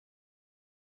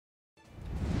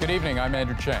Good evening, I'm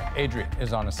Andrew Chang. Adrian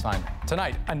is on assignment.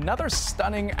 Tonight, another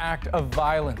stunning act of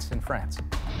violence in France.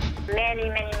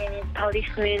 Many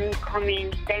policemen come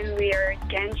in, then we heard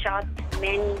gunshots,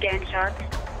 many gunshots.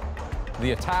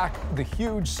 The attack, the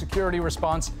huge security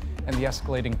response, and the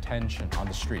escalating tension on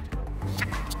the street.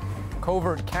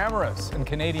 Covert cameras in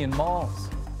Canadian malls.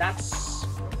 That's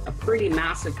a pretty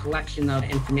massive collection of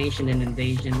information and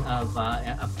invasion of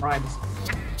privacy.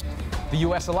 The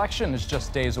U.S. election is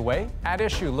just days away. At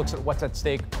Issue looks at what's at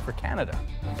stake for Canada.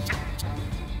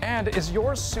 And is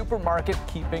your supermarket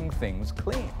keeping things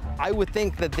clean? I would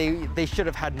think that they should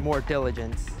have had more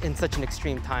diligence in such an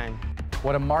extreme time.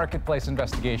 What a marketplace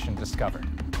investigation discovered.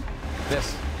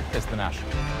 This is The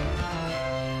National.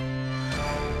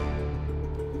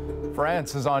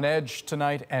 France is on edge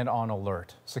tonight and on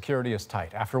alert. Security is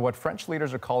tight after what French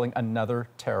leaders are calling another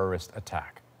terrorist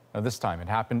attack. Now, this time it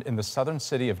happened in the southern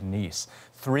city of Nice.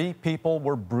 3 people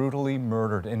were brutally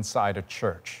murdered inside a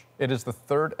church. It is the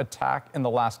 3rd attack in the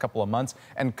last couple of months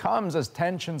and comes as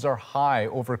tensions are high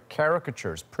over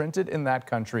caricatures printed in that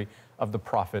country of the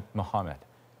Prophet Muhammad.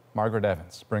 Margaret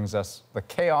Evans brings us the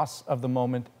chaos of the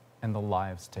moment and the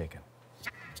lives taken.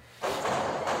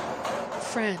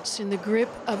 France in the grip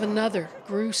of another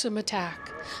gruesome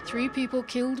attack. 3 people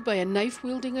killed by a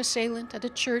knife-wielding assailant at a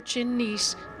church in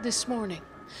Nice this morning.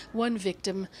 1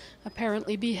 victim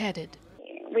apparently beheaded.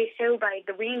 We saw by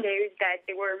the windows that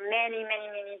there were many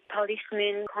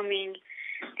policemen coming,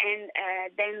 and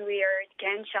then we heard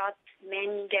gunshots,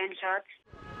 many gunshots.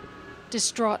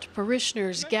 Distraught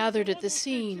parishioners gathered at the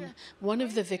scene. One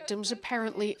of the victims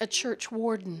apparently a church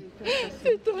warden.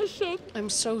 "I'm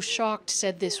so shocked,"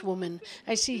 said this woman.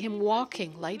 "I see him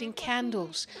walking, lighting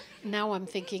candles. Now I'm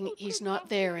thinking he's not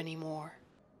there anymore."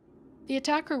 The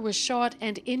attacker was shot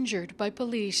and injured by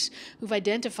police, who've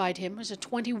identified him as a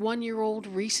 21-year-old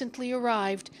recently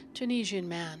arrived Tunisian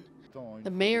man.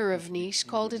 The mayor of Nice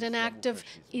called it an act of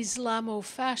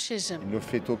Islamofascism.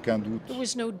 There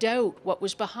was no doubt what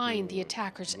was behind the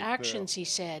attacker's actions, he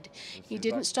said. He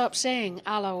didn't stop saying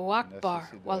Allahu Akbar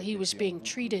while he was being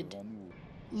treated.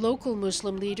 Local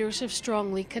Muslim leaders have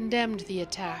strongly condemned the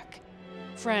attack.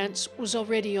 France was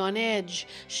already on edge,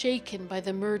 shaken by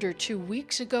the murder 2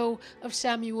 weeks ago of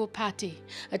Samuel Paty,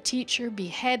 a teacher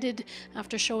beheaded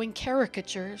after showing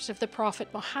caricatures of the Prophet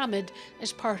Muhammad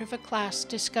as part of a class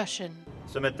discussion.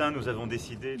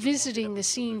 Visiting the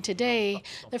scene today,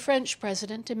 the French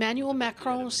President Emmanuel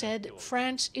Macron said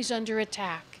France is under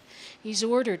attack. He's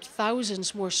ordered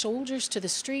thousands more soldiers to the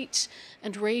streets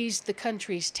and raised the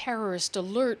country's terrorist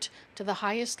alert to the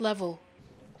highest level.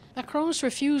 Macron's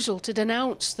refusal to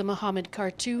denounce the Muhammad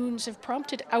cartoons have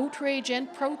prompted outrage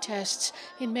and protests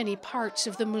in many parts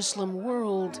of the Muslim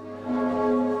world.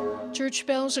 Church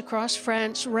bells across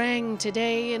France rang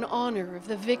today in honor of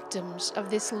the victims of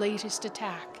this latest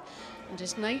attack. And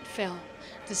as night fell,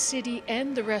 the city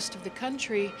and the rest of the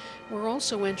country were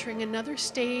also entering another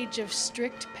stage of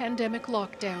strict pandemic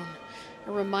lockdown,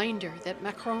 a reminder that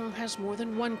Macron has more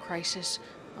than one crisis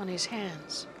on his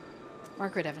hands.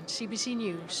 Margaret Evans, CBC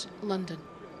News, London.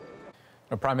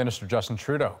 Now, Prime Minister Justin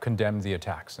Trudeau condemned the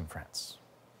attacks in France.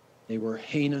 They were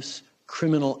heinous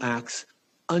criminal acts,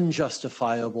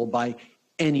 unjustifiable by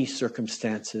any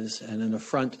circumstances, and an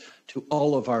affront to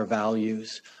all of our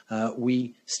values.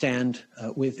 We stand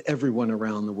with everyone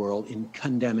around the world in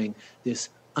condemning this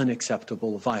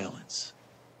unacceptable violence.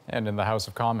 And in the House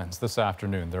of Commons this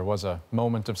afternoon, there was a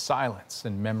moment of silence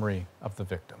in memory of the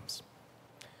victims.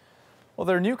 Well,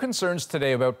 there are new concerns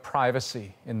today about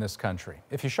privacy in this country.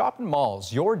 If you shop in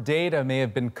malls, your data may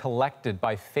have been collected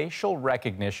by facial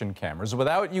recognition cameras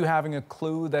without you having a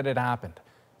clue that it happened.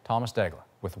 Thomas Degla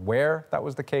with where that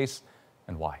was the case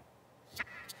and why.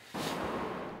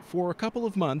 For a couple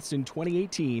of months in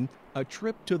 2018, a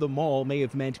trip to the mall may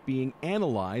have meant being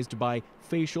analyzed by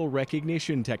facial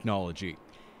recognition technology.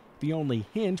 The only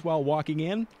hint while walking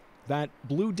in? That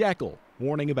blue decal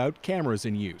warning about cameras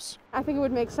in use. I think it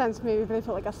would make sense maybe if they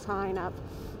put like a sign up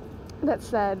that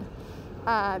said,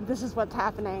 this is what's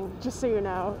happening, just so you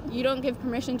know. You don't give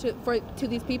permission to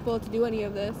these people to do any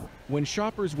of this. When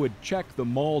shoppers would check the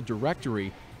mall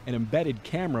directory, an embedded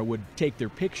camera would take their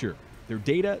picture. Their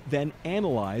data then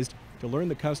analyzed to learn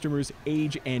the customer's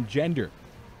age and gender.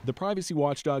 The privacy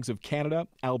watchdogs of Canada,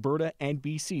 Alberta, and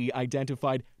BC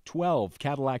identified 12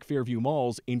 Cadillac Fairview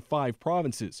malls in 5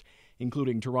 provinces,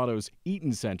 including Toronto's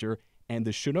Eaton Centre and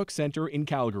the Chinook Centre in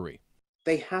Calgary.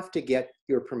 They have to get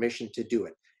your permission to do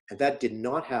it, and that did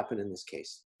not happen in this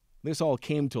case. This all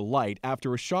came to light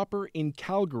after a shopper in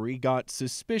Calgary got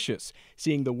suspicious,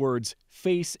 seeing the words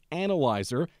Face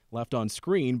Analyzer left on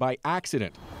screen by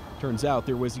accident. Turns out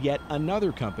there was yet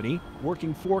another company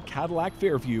working for Cadillac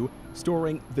Fairview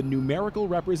storing the numerical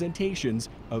representations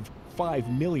of 5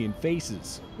 million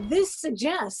faces. This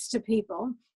suggests to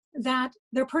people that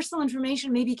their personal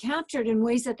information may be captured in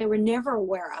ways that they were never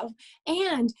aware of,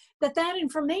 and that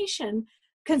information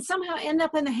can somehow end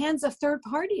up in the hands of third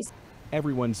parties.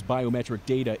 Everyone's biometric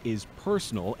data is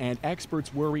personal, and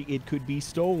experts worry it could be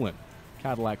stolen.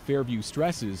 Cadillac Fairview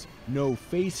stresses no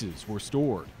faces were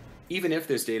stored. Even if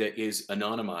this data is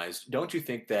anonymized, don't you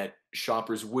think that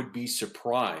shoppers would be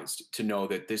surprised to know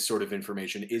that this sort of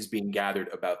information is being gathered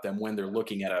about them when they're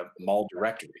looking at a mall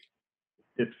directory?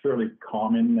 It's fairly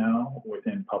common now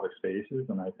within public spaces,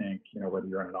 and I think, whether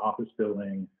you're in an office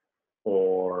building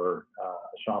or a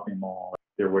shopping mall,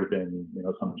 there would have been,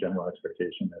 some general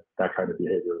expectation that that kind of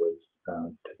behavior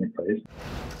was taking place.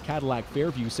 Cadillac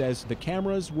Fairview says the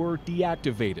cameras were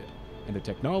deactivated and the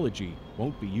technology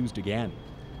won't be used again.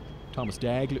 Thomas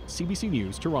Daigle, CBC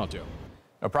News, Toronto.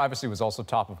 Now, privacy was also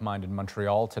top of mind in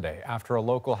Montreal today after a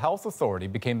local health authority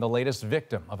became the latest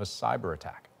victim of a cyber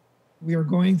attack. We are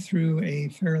going through a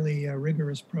fairly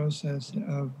rigorous process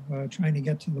of trying to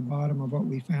get to the bottom of what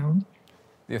we found.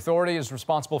 The authority is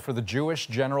responsible for the Jewish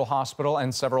General Hospital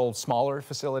and several smaller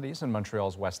facilities in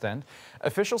Montreal's West End.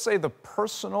 Officials say the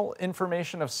personal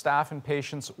information of staff and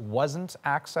patients wasn't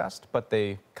accessed, but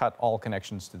they cut all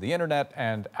connections to the internet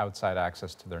and outside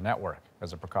access to their network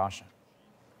as a precaution.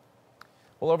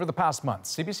 Well, over the past month,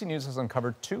 CBC News has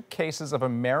uncovered 2 cases of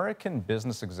American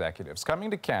business executives coming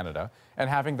to Canada and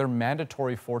having their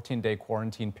mandatory 14-day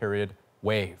quarantine period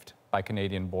waived by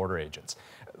Canadian border agents.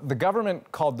 The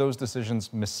government called those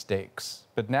decisions mistakes,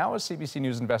 but now a CBC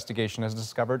News investigation has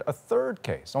discovered a 3rd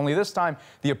case. Only this time,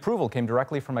 the approval came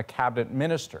directly from a cabinet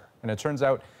minister, and it turns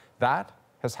out that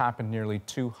has happened nearly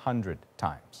 200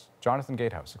 times. Jonathan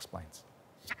Gatehouse explains.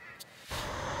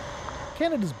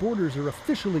 Canada's borders are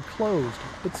officially closed,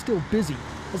 but still busy,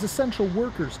 as essential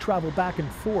workers travel back and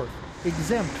forth,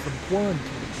 exempt from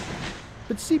quarantine.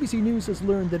 But CBC News has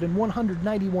learned that in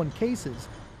 191 cases,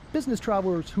 business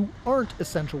travelers who aren't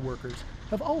essential workers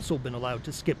have also been allowed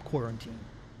to skip quarantine.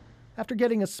 After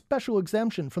getting a special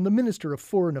exemption from the Minister of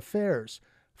Foreign Affairs,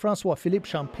 François-Philippe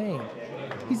Champagne,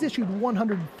 he's issued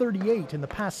 138 in the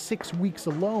past 6 weeks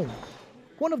alone.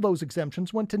 One of those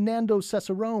exemptions went to Nando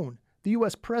Cesarone, the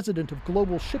U.S. president of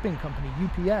global shipping company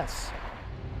UPS.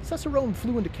 Cesarone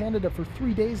flew into Canada for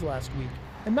 3 days last week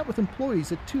and met with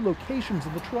employees at 2 locations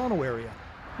in the Toronto area,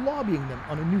 lobbying them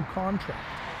on a new contract.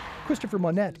 Christopher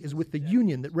Monette is with the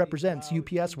union that represents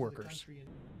UPS workers.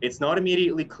 It's not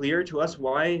immediately clear to us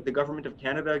why the government of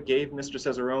Canada gave Mr.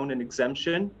 Cesarone an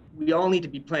exemption. We all need to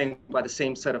be playing by the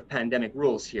same set of pandemic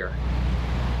rules here.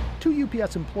 2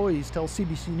 UPS employees tell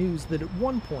CBC News that at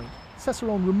one point,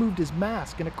 Cesarone removed his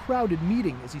mask in a crowded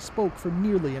meeting as he spoke for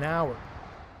nearly an hour.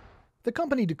 The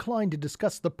company declined to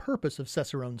discuss the purpose of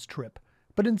Cesarone's trip,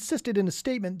 but insisted in a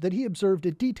statement that he observed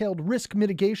a detailed risk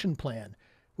mitigation plan,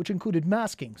 which included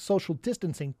masking, social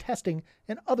distancing, testing,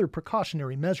 and other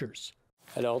precautionary measures.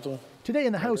 Today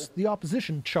in the House, the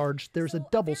opposition charged there's a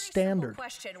double standard.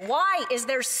 Question: why is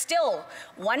there still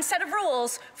one set of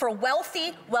rules for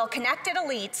wealthy, well-connected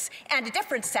elites and a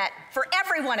different set for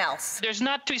everyone else? There's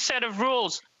not 2 sets of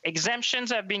rules.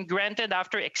 Exemptions have been granted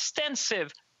after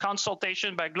extensive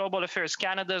consultation by Global Affairs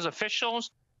Canada's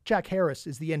officials. Jack Harris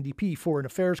is the NDP Foreign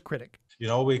Affairs critic.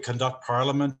 We conduct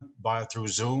Parliament through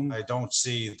Zoom. I don't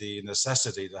see the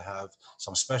necessity to have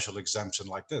some special exemption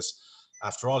like this.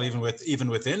 After all, even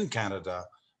within Canada,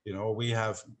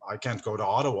 I can't go to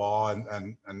Ottawa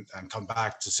and come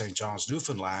back to St. John's,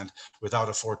 Newfoundland without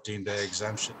a 14-day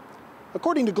exemption.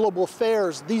 According to Global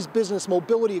Affairs, these business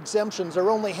mobility exemptions are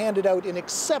only handed out in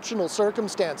exceptional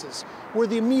circumstances, where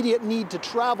the immediate need to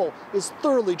travel is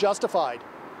thoroughly justified.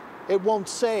 It won't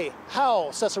say how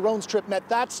Cesarone's trip met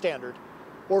that standard,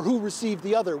 or who received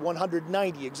the other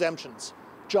 190 exemptions.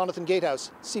 Jonathan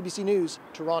Gatehouse, CBC News,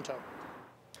 Toronto.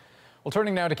 Well,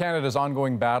 turning now to Canada's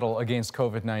ongoing battle against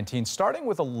COVID-19, starting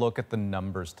with a look at the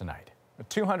numbers tonight.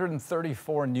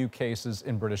 234 new cases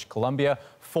in British Columbia,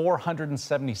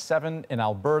 477 in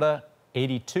Alberta,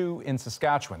 82 in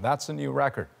Saskatchewan. That's a new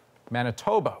record.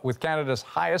 Manitoba, with Canada's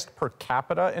highest per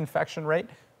capita infection rate,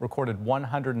 recorded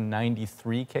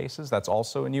 193 cases. That's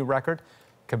also a new record.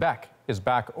 Quebec is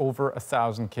back over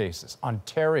 1,000 cases.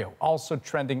 Ontario also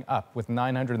trending up with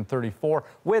 934,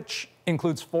 which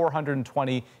includes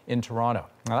 420 in Toronto.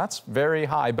 Now that's very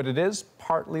high, but it is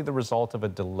partly the result of a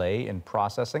delay in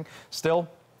processing. Still,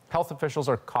 health officials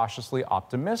are cautiously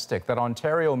optimistic that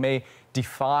Ontario may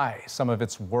defy some of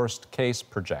its worst case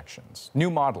projections. New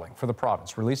modeling for the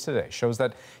province released today shows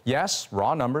that, yes,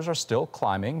 raw numbers are still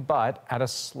climbing, but at a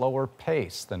slower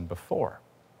pace than before.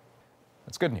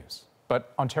 That's good news.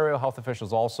 But Ontario health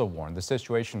officials also warn the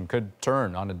situation could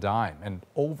turn on a dime, and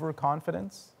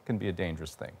overconfidence can be a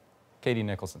dangerous thing. Katie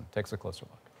Nicholson takes a closer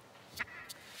look.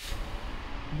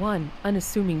 One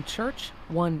unassuming church,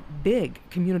 one big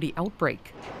community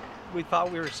outbreak. We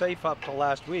thought we were safe up till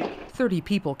last week. 30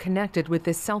 people connected with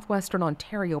this southwestern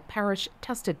Ontario parish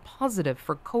tested positive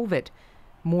for COVID.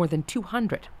 More than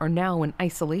 200 are now in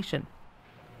isolation.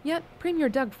 Yet Premier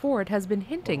Doug Ford has been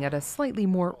hinting at a slightly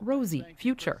more rosy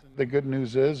future. The good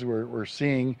news is we're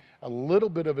seeing a little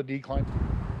bit of a decline.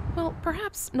 Well,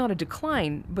 perhaps not a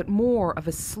decline, but more of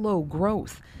a slow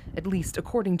growth, at least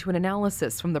according to an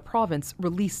analysis from the province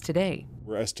released today.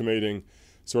 We're estimating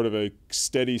sort of a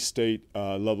steady state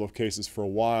level of cases for a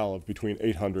while of between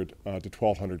 800 to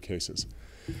 1,200 cases.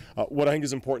 What I think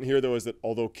is important here, though, is that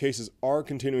although cases are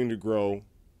continuing to grow,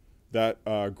 that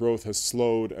growth has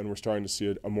slowed and we're starting to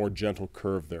see a more gentle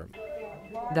curve there.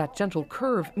 That gentle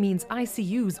curve means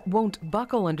ICUs won't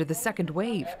buckle under the second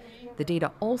wave. The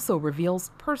data also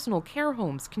reveals personal care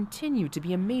homes continue to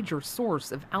be a major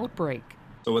source of outbreak.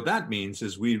 So what that means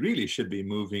is we really should be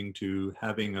moving to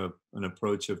having an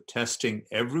approach of testing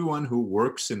everyone who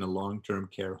works in a long-term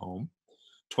care home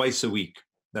twice a week.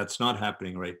 That's not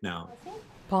happening right now.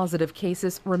 Positive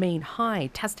cases remain high.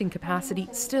 Testing capacity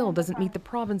still doesn't meet the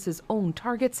province's own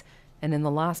targets. And in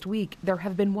the last week, there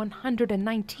have been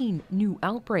 119 new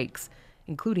outbreaks,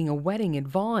 including a wedding in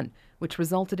Vaughan, which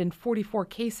resulted in 44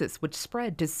 cases, which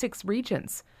spread to 6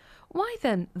 regions. Why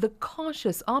then the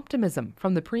cautious optimism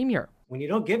from the Premier? When you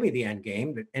don't give me the end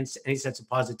game, any sense of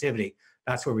positivity,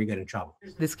 that's where we get in trouble.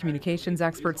 This communications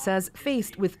expert says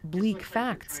faced with bleak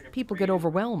facts, people get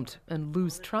overwhelmed and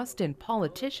lose trust in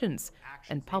politicians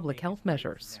and public health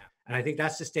measures. And I think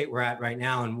that's the state we're at right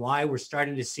now, and why we're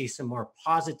starting to see some more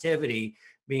positivity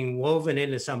being woven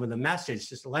into some of the message,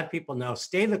 just to let people know,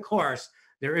 stay the course.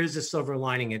 There is a silver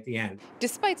lining at the end.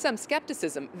 Despite some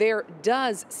skepticism, there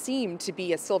does seem to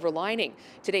be a silver lining.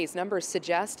 Today's numbers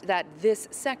suggest that this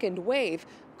second wave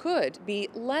could be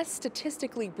less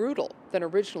statistically brutal than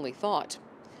originally thought.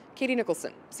 Katie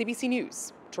Nicholson, CBC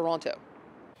News, Toronto.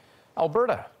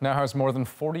 Alberta now has more than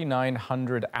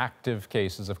 4,900 active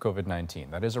cases of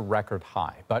COVID-19. That is a record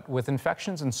high. But with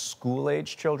infections in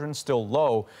school-age children still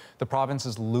low, the province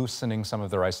is loosening some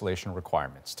of their isolation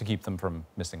requirements to keep them from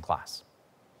missing class.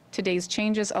 Today's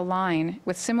changes align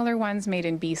with similar ones made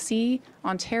in BC,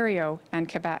 Ontario,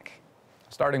 and Quebec.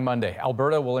 Starting Monday,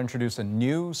 Alberta will introduce a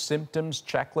new symptoms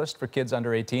checklist for kids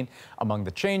under 18. Among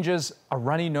the changes, a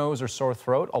runny nose or sore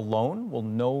throat alone will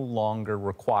no longer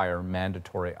require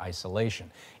mandatory isolation.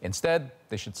 Instead,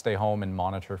 they should stay home and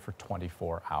monitor for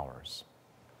 24 hours.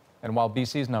 And while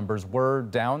BC's numbers were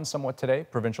down somewhat today,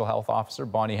 Provincial Health Officer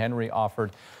Bonnie Henry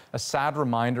offered a sad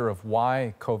reminder of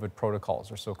why COVID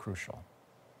protocols are so crucial.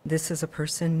 This is a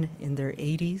person in their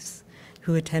 80s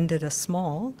who attended a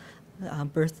small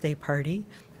birthday party.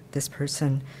 This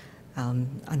person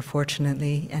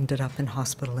unfortunately ended up in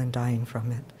hospital and dying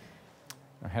from it.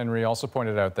 Henry also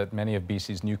pointed out that many of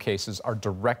BC's new cases are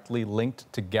directly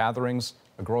linked to gatherings,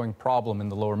 a growing problem in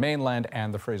the Lower Mainland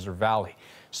and the Fraser Valley.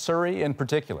 Surrey, in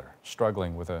particular,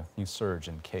 struggling with a new surge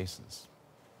in cases.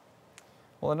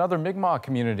 Well, another Mi'kmaq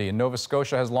community in Nova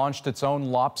Scotia has launched its own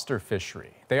lobster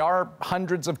fishery. They are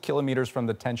hundreds of kilometers from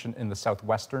the tension in the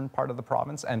southwestern part of the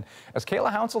province. And as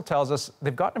Kayla Hounsell tells us,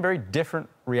 they've gotten a very different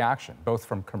reaction, both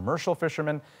from commercial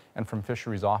fishermen and from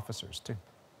fisheries officers, too.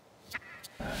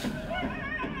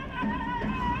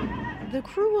 The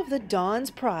crew of the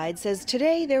Dawn's Pride says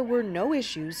today there were no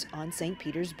issues on St.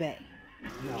 Peter's Bay.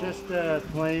 Just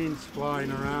planes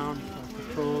flying around,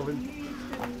 patrolling.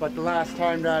 But the last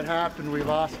time that happened, we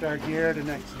lost our gear the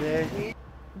next day.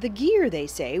 The gear, they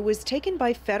say, was taken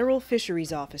by federal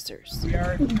fisheries officers. We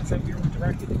were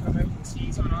directed to come out and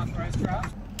seize unauthorized traps.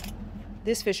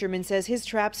 This fisherman says his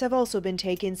traps have also been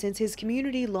taken since his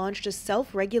community launched a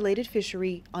self-regulated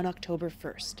fishery on October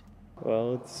 1st.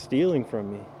 Well, it's stealing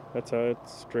from me. That's how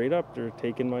it's straight up. They're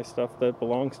taking my stuff that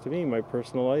belongs to me, my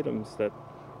personal items that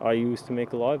I use to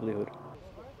make a livelihood.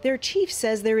 Their chief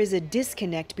says there is a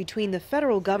disconnect between the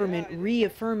federal government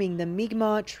reaffirming the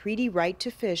Mi'kmaq treaty right to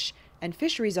fish and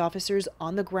fisheries officers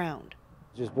on the ground.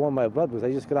 Just blowing my blood because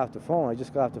I just got off the phone. I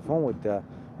just got off the phone with the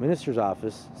minister's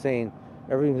office saying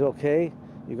everything's okay,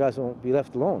 you guys won't be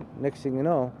left alone. Next thing you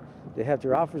know, they have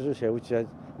their officers here, which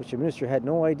the minister had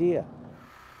no idea.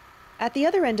 At the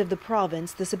other end of the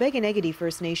province, the Sibäganägädi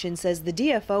First Nation says the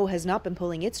DFO has not been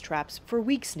pulling its traps for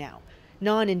weeks now.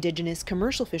 Non-Indigenous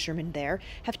commercial fishermen there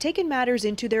have taken matters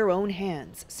into their own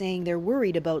hands, saying they're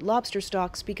worried about lobster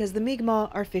stocks because the Mi'kmaq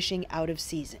are fishing out of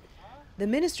season. The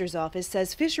minister's office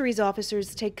says fisheries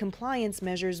officers take compliance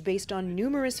measures based on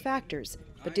numerous factors,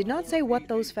 but did not say what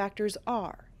those factors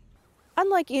are.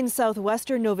 Unlike in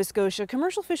southwestern Nova Scotia,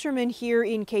 commercial fishermen here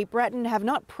in Cape Breton have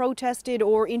not protested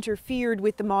or interfered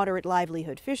with the moderate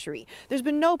livelihood fishery. There's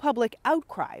been no public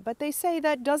outcry, but they say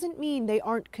that doesn't mean they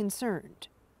aren't concerned.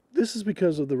 This is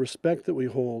because of the respect that we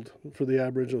hold for the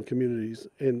Aboriginal communities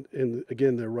and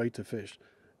again, their right to fish.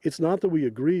 It's not that we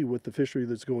agree with the fishery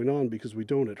that's going on, because we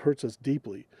don't. It hurts us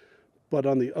deeply. But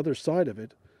on the other side of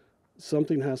it,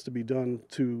 something has to be done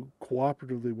to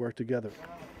cooperatively work together.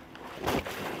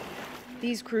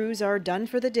 These crews are done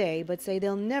for the day, but say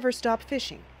they'll never stop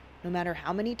fishing, no matter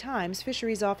how many times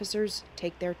fisheries officers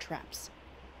take their traps.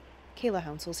 Kayla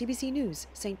Hounsell, CBC News,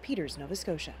 St. Peters, Nova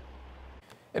Scotia.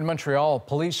 In Montreal,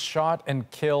 police shot and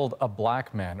killed a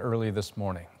black man early this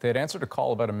morning. They had answered a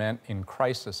call about a man in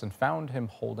crisis and found him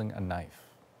holding a knife.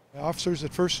 Officers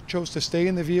at first chose to stay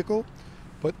in the vehicle,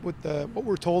 but what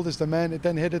we're told is the man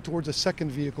then headed towards a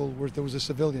second vehicle where there was a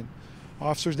civilian.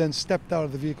 Officers then stepped out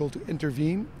of the vehicle to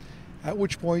intervene, at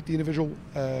which point the individual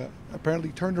apparently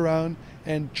turned around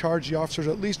and charged the officers,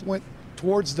 at least went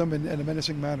towards them in a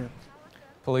menacing manner.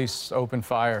 Police opened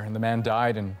fire and the man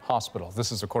died in hospital.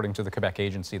 This is according to the Quebec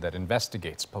agency that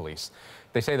investigates police.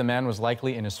 They say the man was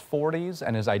likely in his 40s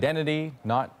and his identity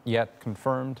not yet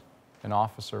confirmed. An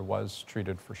officer was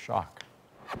treated for shock.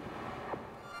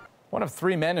 One of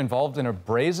 3 men involved in a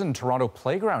brazen Toronto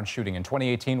playground shooting in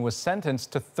 2018 was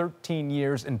sentenced to 13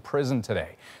 years in prison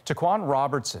today. Taquan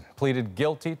Robertson pleaded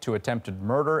guilty to attempted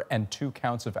murder and 2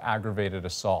 counts of aggravated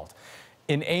assault.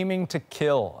 In aiming to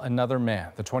kill another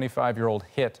man, the 25-year-old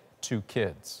hit 2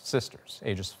 kids, sisters,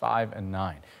 ages 5 and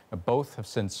 9. Now, both have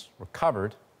since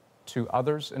recovered. 2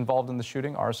 others involved in the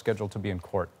shooting are scheduled to be in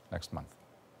court next month.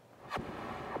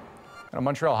 A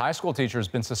Montreal high school teacher has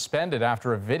been suspended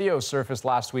after a video surfaced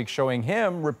last week showing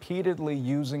him repeatedly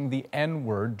using the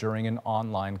N-word during an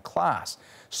online class.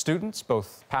 Students,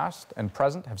 both past and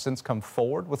present, have since come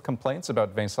forward with complaints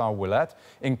about Vincent Ouellette,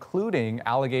 including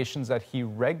allegations that he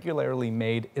regularly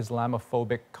made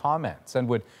Islamophobic comments and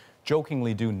would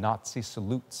jokingly do Nazi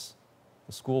salutes.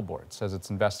 The school board says it's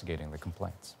investigating the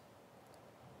complaints.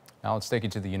 Now let's take you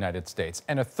to the United States.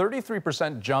 And a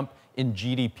 33% jump in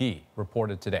GDP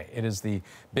reported today. It is the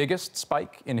biggest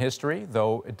spike in history,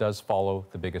 though it does follow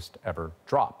the biggest ever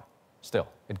drop. Still,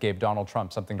 it gave Donald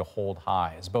Trump something to hold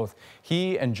high, as both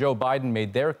he and Joe Biden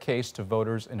made their case to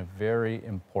voters in a very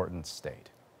important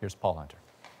state. Here's Paul Hunter.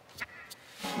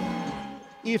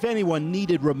 If anyone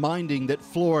needed reminding that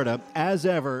Florida, as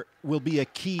ever, will be a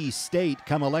key state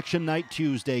come election night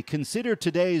Tuesday, consider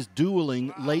today's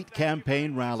dueling late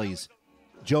campaign rallies.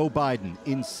 Joe Biden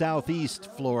in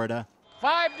southeast Florida.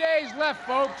 5 days left,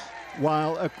 folks.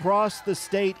 While across the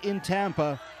state in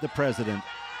Tampa, the president.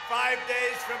 5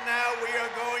 days from now, we are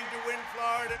going to win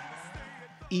Florida.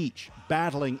 Each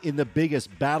battling in the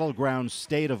biggest battleground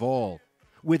state of all,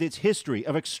 with its history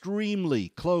of extremely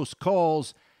close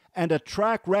calls and a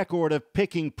track record of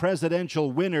picking presidential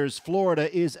winners.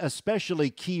 Florida is especially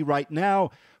key right now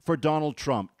for Donald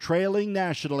Trump, trailing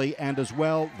nationally and as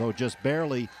well, though just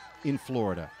barely, in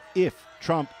Florida. If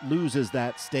Trump loses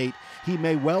that state, he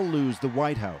may well lose the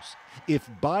White House. If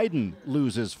Biden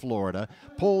loses Florida,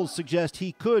 polls suggest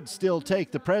he could still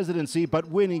take the presidency, but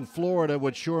winning Florida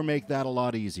would sure make that a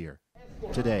lot easier.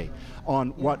 Today,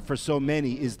 on what for so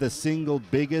many is the single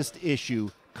biggest issue,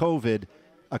 COVID,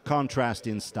 a contrast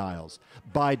in styles.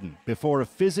 Biden before a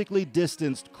physically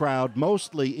distanced crowd,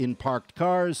 mostly in parked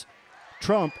cars.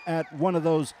 Trump at one of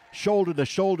those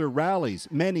shoulder-to-shoulder rallies,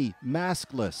 many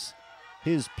maskless.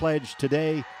 His pledge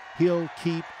today, he'll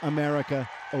keep America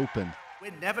open.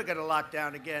 We're never going to lock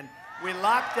down again. We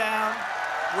locked down,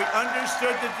 we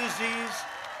understood the disease,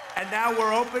 and now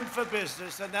we're open for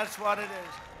business, and that's what it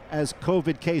is. As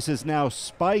COVID cases now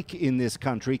spike in this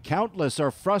country, countless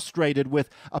are frustrated with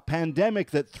a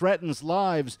pandemic that threatens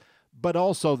lives, but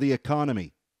also the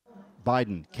economy.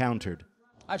 Biden countered.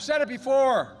 I've said it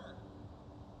before.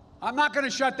 I'm not going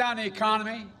to shut down the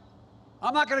economy.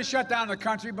 I'm not going to shut down the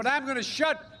country, but I'm going to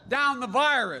shut down the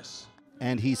virus.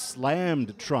 And he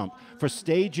slammed Trump for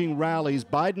staging rallies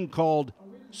Biden called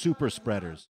super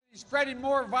spreaders. He's spreading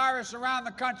more virus around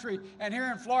the country and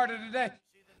here in Florida today.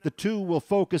 The two will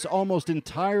focus almost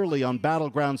entirely on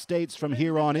battleground states from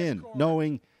here on in,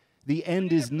 knowing the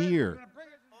end is near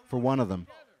for one of them.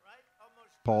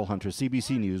 Paul Hunter,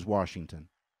 CBC News, Washington.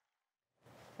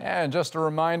 And just a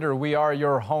reminder, we are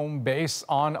your home base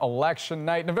on election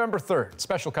night, November 3rd.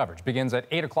 Special coverage begins at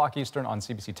 8 o'clock Eastern on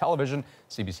CBC Television,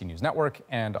 CBC News Network,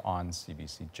 and on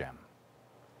CBC Gem.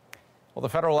 Well, the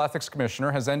Federal Ethics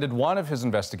Commissioner has ended one of his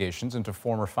investigations into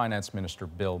former Finance Minister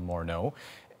Bill Morneau.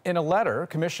 In a letter,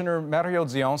 Commissioner Mario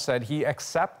Dion said he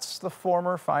accepts the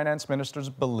former finance minister's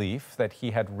belief that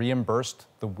he had reimbursed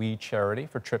the We charity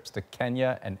for trips to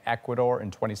Kenya and Ecuador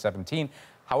in 2017.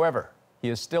 However, he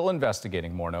is still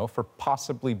investigating Morneau for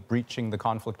possibly breaching the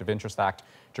Conflict of Interest Act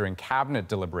during cabinet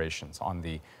deliberations on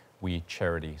the We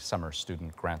Charity Summer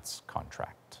Student Grants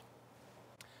contract.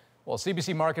 Well,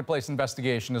 CBC Marketplace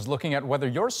investigation is looking at whether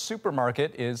your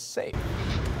supermarket is safe.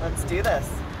 Let's do this.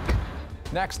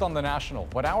 Next on The National,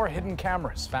 what our hidden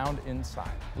cameras found inside.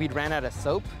 We ran out of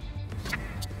soap.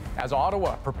 As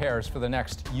Ottawa prepares for the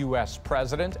next U.S.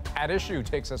 president, At Issue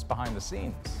takes us behind the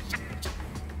scenes.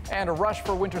 And a rush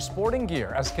for winter sporting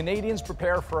gear as Canadians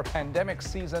prepare for a pandemic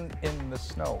season in the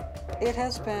snow. It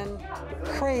has been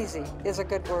crazy, is a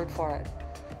good word for it.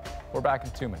 We're back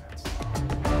in 2 minutes.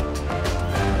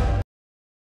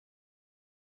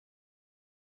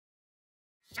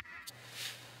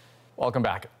 Welcome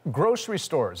back. Grocery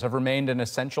stores have remained an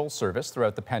essential service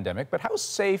throughout the pandemic, but how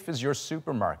safe is your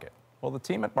supermarket? Well, the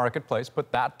team at Marketplace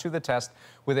put that to the test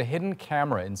with a hidden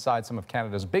camera inside some of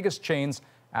Canada's biggest chains.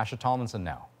 Asha Tomlinson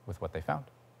now with what they found.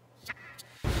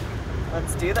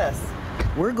 Let's do this.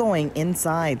 We're going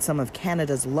inside some of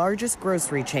Canada's largest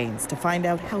grocery chains to find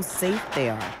out how safe they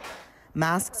are.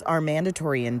 Masks are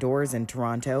mandatory indoors in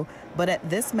Toronto, but at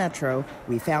this Metro,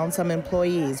 we found some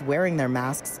employees wearing their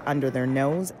masks under their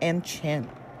nose and chin.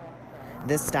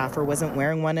 This staffer wasn't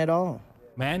wearing one at all.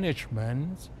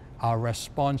 Management are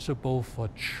responsible for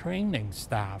training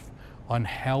staff on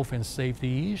health and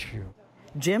safety issues.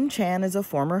 Jim Chan is a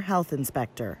former health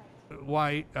inspector.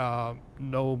 Why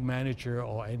no manager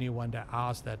or anyone that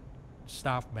asks that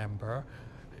staff member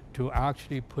to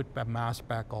actually put the mask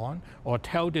back on or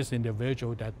tell this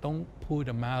individual that don't put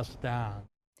the mask down?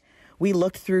 We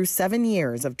looked through 7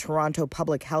 years of Toronto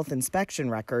public health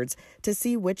inspection records to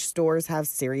see which stores have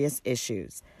serious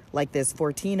issues, like this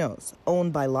Fortino's,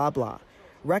 owned by Loblaw.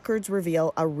 Records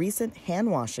reveal a recent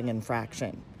hand-washing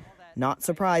infraction. Not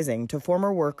surprising to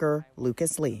former worker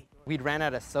Lucas Lee. We ran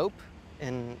out of soap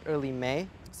in early May.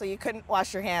 So you couldn't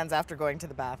wash your hands after going to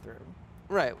the bathroom?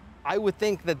 Right. I would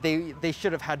think that they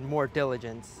should have had more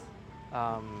diligence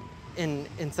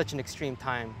in such an extreme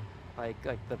time like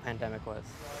the pandemic was.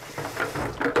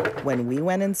 When we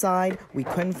went inside, we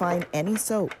couldn't find any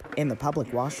soap in the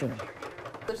public washroom.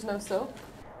 There's no soap?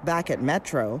 Back at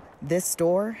Metro, this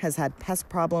store has had pest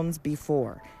problems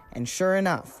before. And sure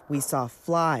enough, we saw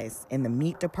flies in the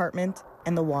meat department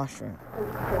and the washroom.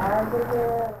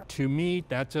 To me,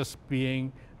 that's just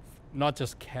being not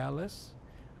just careless,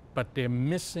 but they're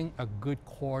missing a good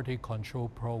quality control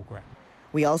program.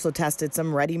 We also tested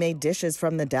some ready-made dishes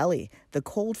from the deli. The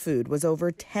cold food was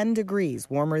over 10 degrees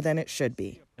warmer than it should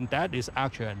be. And that is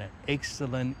actually an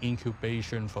excellent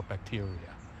incubation for bacteria.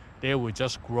 They will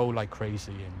just grow like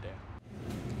crazy in there.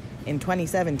 In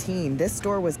 2017, this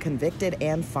store was convicted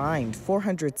and fined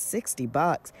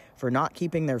 $460 for not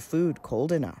keeping their food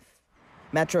cold enough.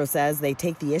 Metro says they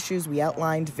take the issues we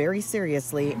outlined very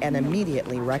seriously and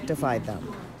immediately rectified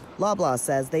them. Loblaw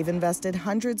says they've invested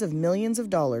hundreds of millions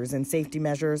of dollars in safety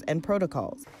measures and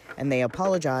protocols, and they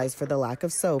apologize for the lack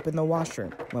of soap in the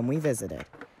washroom when we visited.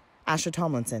 Asha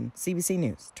Tomlinson, CBC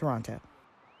News, Toronto.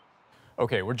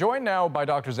 Okay, we're joined now by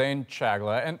Dr. Zain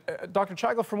Chagla. And Dr.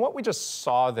 Chagla, from what we just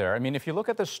saw there, I mean, if you look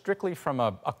at this strictly from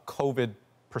a COVID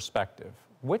perspective,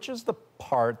 which is the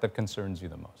part that concerns you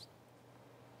the most?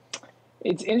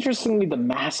 It's interestingly the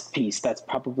mask piece that's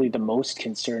probably the most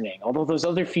concerning, although those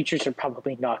other features are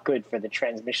probably not good for the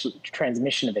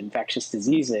transmission of infectious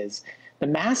diseases. The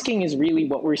masking is really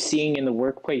what we're seeing in the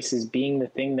workplace as being the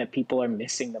thing that people are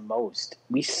missing the most.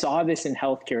 We saw this in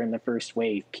healthcare in the first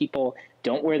wave. People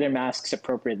don't wear their masks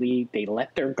appropriately. They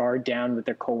let their guard down with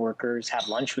their coworkers, have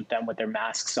lunch with them with their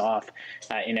masks off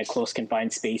in a close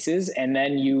confined spaces. And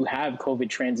then you have COVID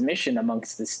transmission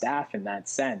amongst the staff in that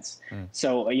sense.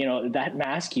 So, you know, that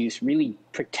mask use really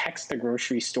protects the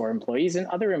grocery store employees and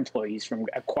other employees from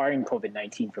acquiring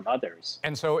COVID-19 from others.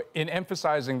 And so in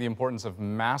emphasizing the importance of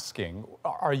masking,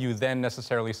 are you then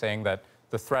necessarily saying that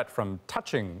the threat from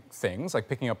touching things, like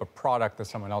picking up a product that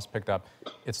someone else picked up,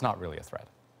 it's not really a threat?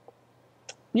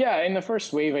 Yeah, in the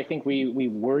first wave, I think we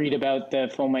worried about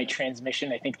the fomite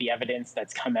transmission. I think the evidence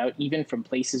that's come out, even from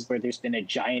places where there's been a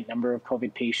giant number of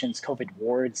COVID patients, COVID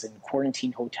wards and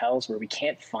quarantine hotels where we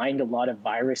can't find a lot of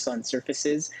virus on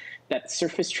surfaces, that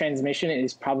surface transmission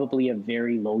is probably a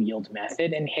very low yield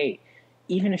method. And hey,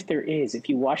 even if there is, if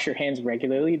you wash your hands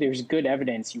regularly, there's good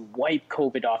evidence you wipe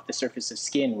COVID off the surface of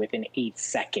skin within 8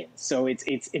 seconds. So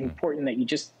it's important that you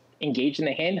just engage in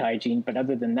the hand hygiene, but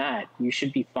other than that, you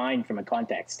should be fine from a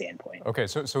contact standpoint. Okay,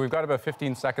 so we've got about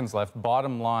 15 seconds left.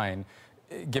 Bottom line,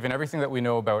 given everything that we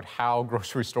know about how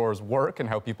grocery stores work and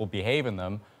how people behave in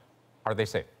them, are they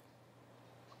safe?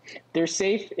 They're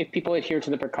safe if people adhere to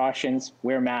the precautions,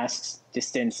 wear masks,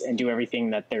 distance, and do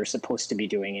everything that they're supposed to be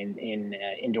doing in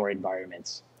indoor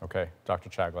environments. Okay, Dr.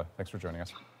 Chagla, thanks for joining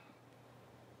us.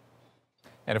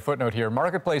 And a footnote here,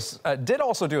 Marketplace did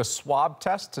also do a swab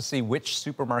test to see which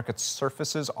supermarket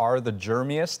surfaces are the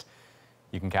germiest.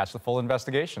 You can catch the full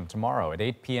investigation tomorrow at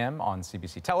 8 p.m. on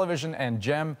CBC Television and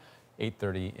GEM,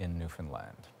 8:30 in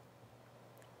Newfoundland.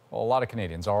 Well, a lot of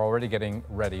Canadians are already getting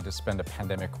ready to spend a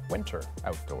pandemic winter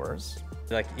outdoors.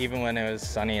 Like, even when it was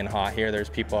sunny and hot here, there's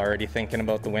people already thinking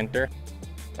about the winter.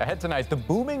 Ahead tonight, the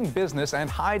booming business and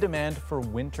high demand for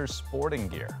winter sporting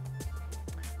gear.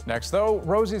 Next, though,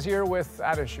 Rosie's here with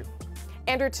At Issue.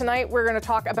 Andrew, tonight we're going to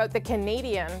talk about the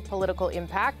Canadian political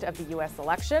impact of the U.S.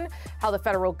 election, how the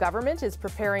federal government is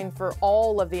preparing for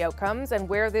all of the outcomes, and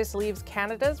where this leaves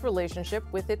Canada's relationship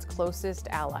with its closest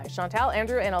ally. Chantal,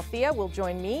 Andrew, and Althea will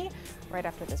join me right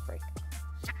after this break.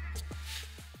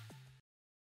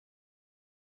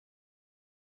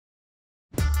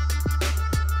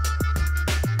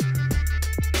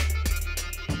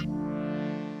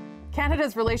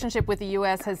 Canada's relationship with the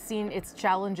U.S. has seen its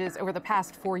challenges over the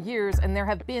past 4 years, and there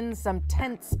have been some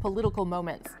tense political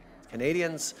moments.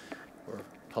 Canadians, we're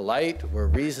polite, we're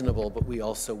reasonable, but we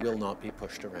also will not be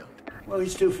pushed around. Well,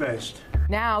 he's two-faced.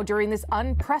 Now, during this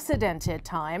unprecedented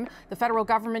time, the federal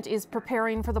government is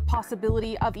preparing for the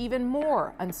possibility of even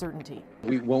more uncertainty.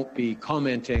 We won't be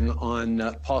commenting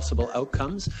on possible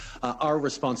outcomes. Our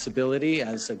responsibility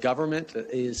as a government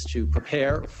is to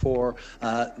prepare for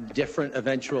different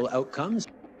eventual outcomes.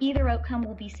 Either outcome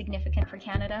will be significant for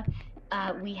Canada.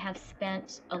 We have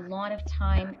spent a lot of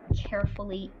time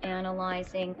carefully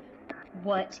analyzing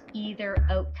what either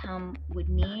outcome would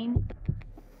mean.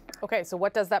 Okay, so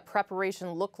what does that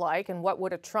preparation look like, and what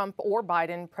would a Trump or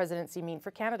Biden presidency mean for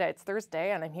Canada? It's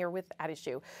Thursday, and I'm here with At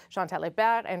Issue, Chantal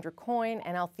Hébert, Andrew Coyne,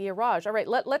 and Althea Raj. All right,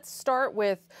 let's start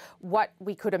with what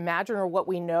we could imagine or what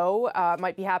we know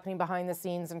might be happening behind the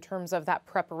scenes in terms of that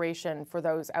preparation for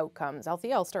those outcomes.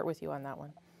 Althea, I'll start with you on that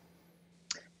one.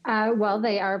 Well,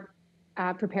 they are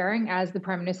preparing, as the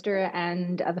Prime Minister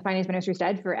and the Finance Minister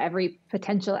said, for every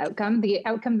potential outcome. The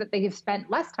outcome that they have spent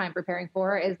less time preparing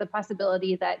for is the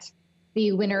possibility that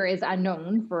the winner is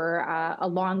unknown for a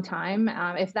long time.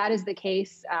 If that is the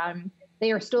case,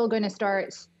 they are still going to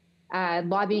start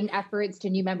lobbying efforts to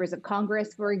new members of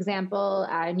Congress, for example,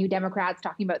 new Democrats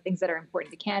talking about things that are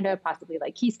important to Canada, possibly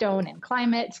like Keystone and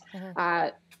climate.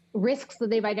 Risks that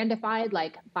they've identified,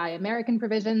 like Buy American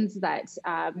provisions that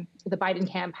the Biden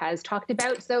camp has talked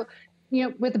about. So, you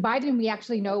know, with Biden, we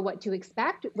actually know what to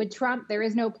expect. With Trump, there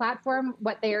is no platform.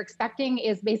 What they are expecting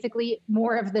is basically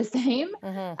more of the same,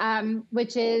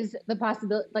 which is the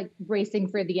possibility, like bracing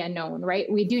for the unknown,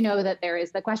 right? We do know that there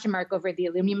is the question mark over the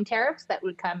aluminum tariffs that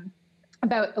would come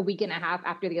about a week and a half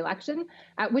after the election,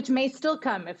 which may still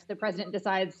come if the president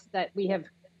decides that we have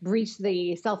breach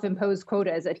the self-imposed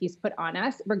quotas that he's put on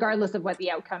us, regardless of what the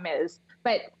outcome is.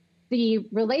 But the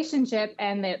relationship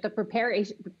and the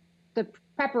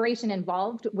preparation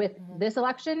involved with this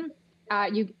election,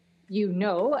 and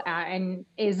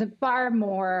is far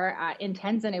more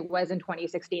intense than it was in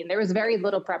 2016. There was very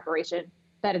little preparation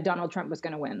that Donald Trump was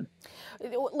going to win.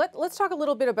 Let's talk a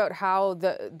little bit about how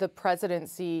the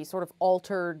presidency sort of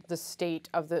altered the state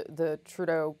of the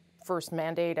Trudeau first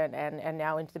mandate and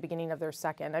now into the beginning of their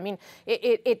second. I mean,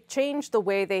 it changed the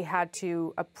way they had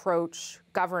to approach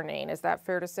governing. Is that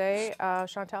fair to say,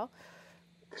 Chantal?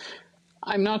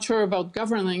 I'm not sure about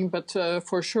governing, but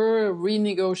for sure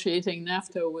renegotiating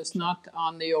NAFTA was not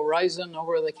on the horizon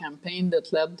over the campaign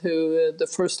that led to the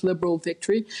first Liberal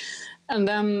victory. And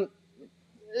then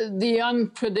the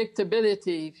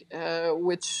unpredictability,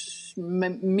 which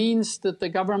means that the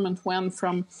government went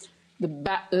from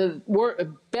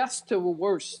the best to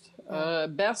worst.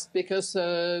 Best because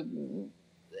the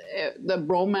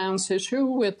bromance issue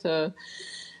with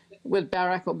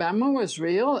Barack Obama was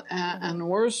real, and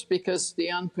worse because the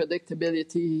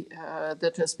unpredictability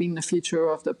that has been the feature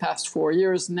of the past 4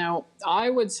 years. Now, I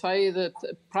would say that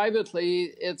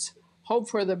privately it's hope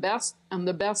for the best, and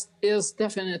the best is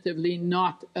definitively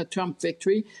not a Trump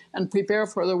victory, and prepare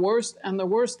for the worst, and the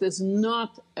worst is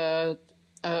not a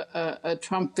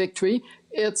Trump victory.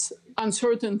 It's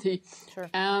uncertainty. Sure.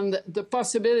 And the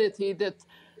possibility that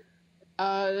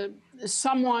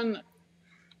someone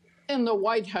in the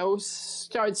White House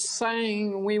starts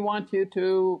saying, we want you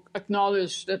to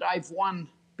acknowledge that I've won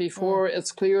before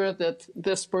it's clear that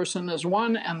this person has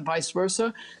won, and vice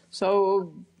versa.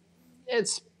 So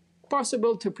it's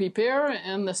possible to prepare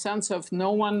in the sense of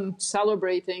no one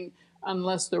celebrating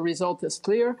unless the result is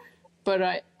clear.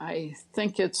 But I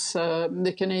think it's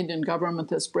the Canadian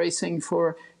government is bracing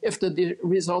for, if the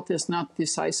result is not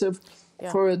decisive,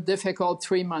 for a difficult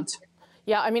 3 months.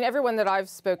 Yeah, I mean, everyone that I've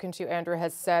spoken to, Andrew,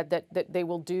 has said that they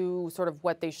will do sort of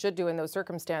what they should do in those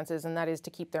circumstances, and that is to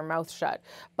keep their mouth shut.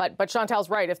 But Chantal's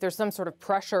right. If there's some sort of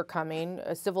pressure coming,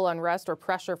 a civil unrest or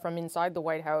pressure from inside the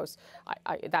White House,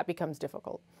 that becomes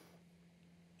difficult.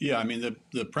 Yeah, I mean,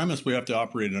 the premise we have to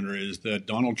operate under is that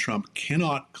Donald Trump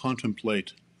cannot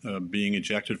contemplate being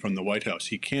ejected from the White House.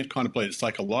 He can't contemplate it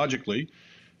psychologically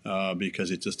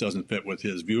because it just doesn't fit with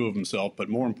his view of himself. But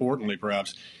more importantly,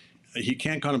 perhaps, he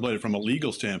can't contemplate it from a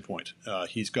legal standpoint.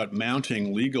 He's got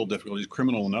mounting legal difficulties,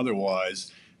 criminal and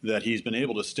otherwise, that he's been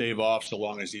able to stave off so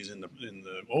long as he's in the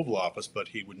Oval Office, but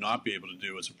he would not be able to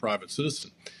do as a private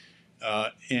citizen.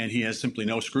 And he has simply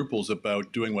no scruples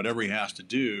about doing whatever he has to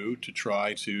do to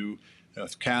try to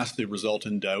cast the result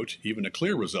in doubt, even a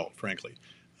clear result, frankly.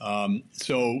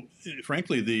 So,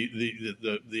 frankly,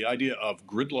 the idea of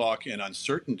gridlock and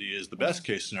uncertainty is the best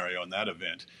case scenario in that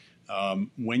event.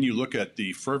 When you look at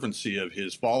the fervency of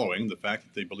his following, the fact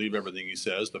that they believe everything he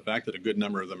says, the fact that a good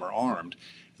number of them are armed,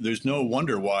 there's no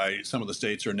wonder why some of the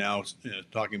states are now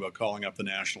talking about calling up the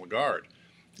National Guard.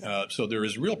 So there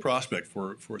is real prospect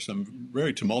for some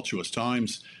very tumultuous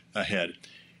times ahead.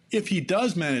 If he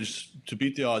does manage to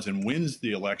beat the odds and wins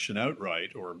the election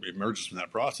outright, or emerges from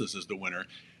that process as the winner,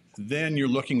 then you're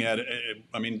looking at,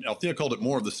 I mean, Althea called it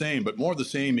more of the same, but more of the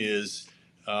same is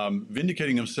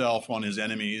vindicating himself on his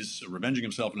enemies, revenging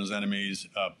himself on his enemies,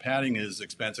 padding his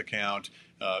expense account,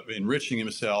 enriching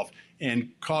himself,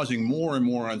 and causing more and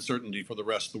more uncertainty for the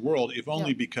rest of the world, if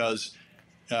only because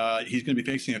he's going to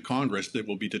be facing a Congress that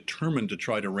will be determined to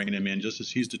try to rein him in, just as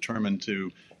he's determined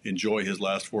to enjoy his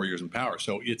last 4 years in power.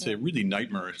 So it's a really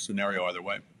nightmare scenario either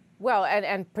way. Well,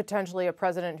 and potentially a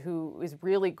president who is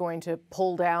really going to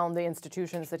pull down the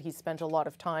institutions that he's spent a lot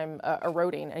of time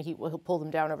eroding, and he'll pull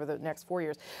them down over the next 4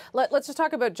 years. Let's just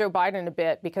talk about Joe Biden a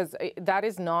bit, because that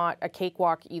is not a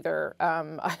cakewalk either.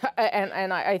 And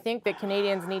I think that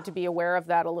Canadians need to be aware of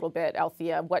that a little bit,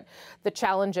 Althea, what the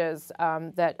challenges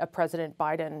that a President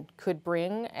Biden could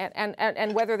bring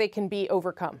and whether they can be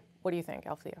overcome. What do you think,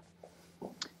 Althea?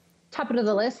 Top of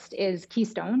the list is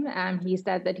Keystone. He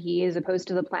said that he is opposed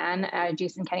to the plan.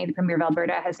 Jason Kenney, the Premier of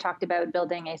Alberta, has talked about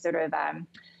building a sort of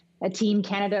a Team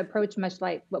Canada approach, much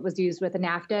like what was used with the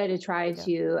NAFTA, to try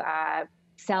to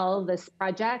sell this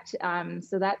project.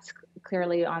 So that's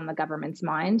clearly on the government's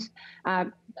mind.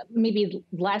 Maybe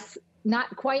less,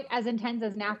 not quite as intense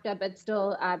as NAFTA, but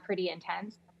still pretty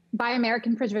intense. Buy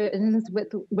American provisions,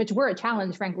 which were a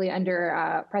challenge, frankly,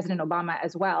 under President Obama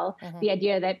as well. The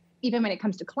idea that even when it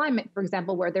comes to climate, for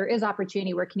example, where there is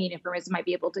opportunity where Canadian firms might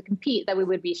be able to compete, that we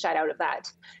would be shut out of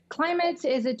that. Climate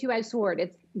is a two-edged sword.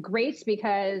 It's great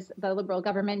because the Liberal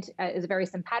government is very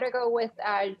simpatico with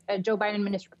Joe Biden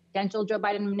potential Joe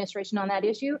Biden administration on that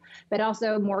issue, but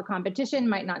also more competition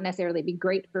might not necessarily be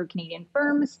great for Canadian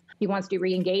firms. He wants to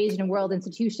re-engage in world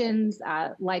institutions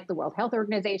like the World Health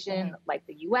Organization, like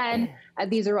the UN.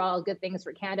 These are all good things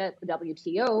for Canada, the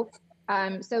WTO.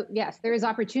 So yes, there is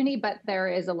opportunity, but there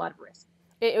is a lot of risk.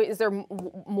 Is there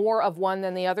more of one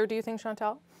than the other, do you think,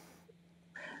 Chantal?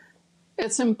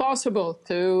 It's impossible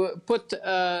to put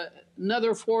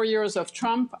another 4 years of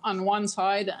Trump on one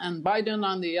side and Biden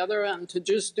on the other, and to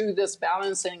just do this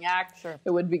balancing act. Sure.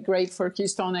 It would be great for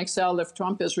Keystone XL if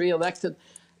Trump is reelected.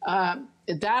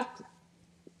 That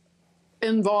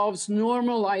involves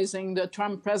normalizing the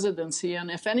Trump presidency, and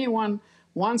if anyone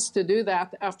wants to do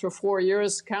that after 4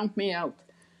 years, count me out.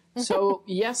 So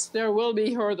yes, there will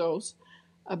be hurdles,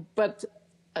 but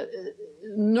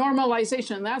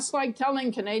normalization, that's like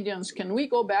telling Canadians, can we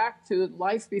go back to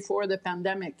life before the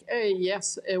pandemic?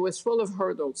 Yes, it was full of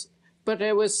hurdles, but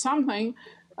it was something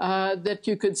that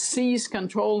you could seize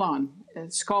control on.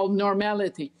 It's called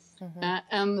normality.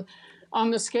 And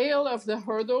on the scale of the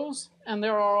hurdles, and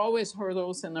there are always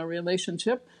hurdles in a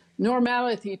relationship,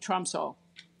 normality trumps all.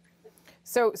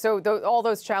 So all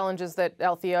those challenges that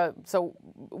Althea so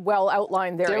well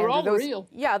outlined there, They're Andrew. all real.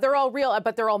 Yeah, they're all real,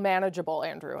 but they're all manageable,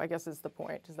 Andrew, I guess is the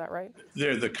point. Is that right?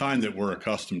 They're the kind that we're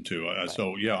accustomed to.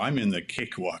 So, yeah, I'm in the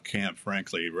cakewalk camp,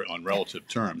 frankly, on relative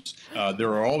terms.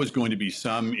 There are always going to be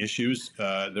some issues.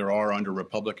 There are under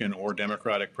Republican or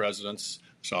Democratic presidents,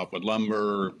 softwood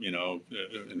lumber,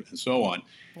 and so on.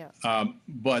 Yeah.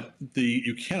 But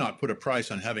you cannot put a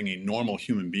price on having a normal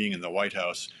human being in the White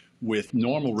House with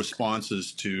normal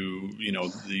responses to,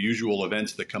 the usual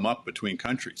events that come up between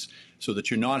countries, so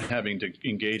that you're not having to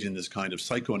engage in this kind of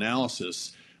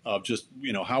psychoanalysis of just,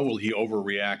 how will he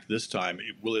overreact this time?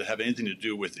 Will it have anything to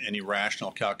do with any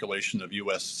rational calculation of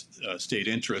U.S. State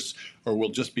interests, or will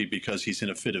it just be because he's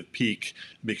in a fit of pique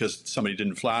because somebody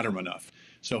didn't flatter him enough?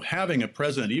 So having a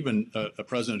president, even a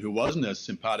president who wasn't as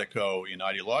simpatico in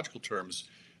ideological terms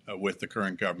with the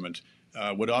current government,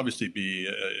 would obviously be,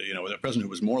 a president who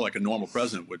was more like a normal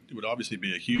president would obviously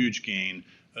be a huge gain,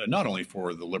 not only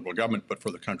for the Liberal government, but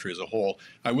for the country as a whole.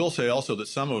 I will say also that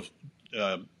some of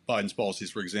Biden's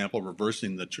policies, for example,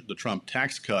 reversing the Trump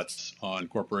tax cuts on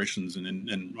corporations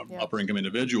and upper income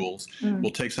individuals,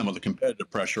 will take some of the competitive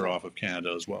pressure off of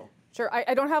Canada as well. Sure.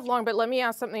 I don't have long, but let me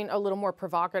ask something a little more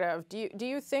provocative. Do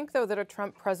you think, though, that a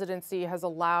Trump presidency has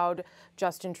allowed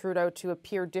Justin Trudeau to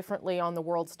appear differently on the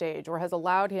world stage, or has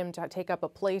allowed him to take up a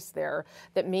place there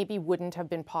that maybe wouldn't have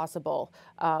been possible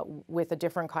with a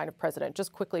different kind of president?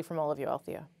 Just quickly from all of you,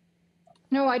 Althea.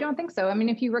 No, I don't think so. I mean,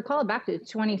 if you recall back to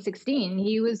 2016,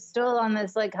 he was still on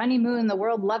this honeymoon. The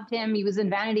world loved him. He was in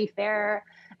Vanity Fair,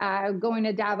 going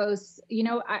to Davos.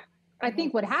 I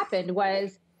think what happened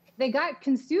was they got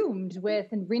consumed with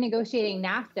renegotiating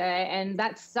NAFTA, and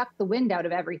that sucked the wind out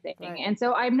of everything. Right. And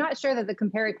so I'm not sure that the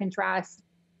compare and contrast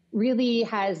really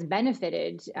has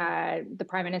benefited the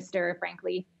prime minister,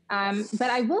 frankly. But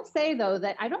I will say, though,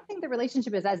 that I don't think the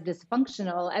relationship is as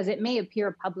dysfunctional as it may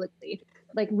appear publicly.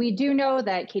 We do know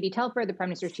that Katie Telford, the prime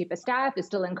minister's chief of staff, is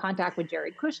still in contact with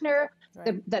Jared Kushner,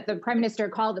 right. That the prime minister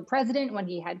called the president when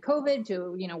he had COVID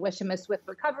to, wish him a swift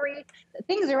recovery.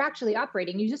 Things are actually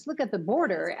operating. You just look at the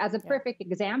border as a perfect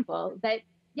example that,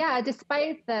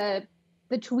 despite the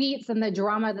tweets and the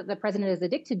drama that the president is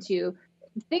addicted to,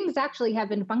 things actually have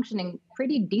been functioning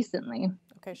pretty decently.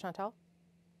 Okay, Chantal?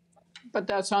 But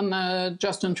that's on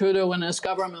Justin Trudeau and his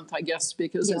government, I guess,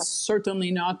 because it's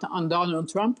certainly not on Donald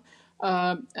Trump.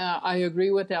 I agree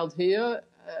with Althea.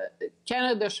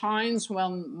 Canada shines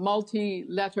when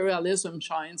multilateralism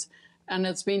shines, and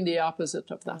it's been the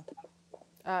opposite of that.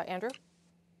 Andrew?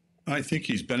 I think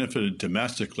he's benefited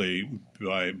domestically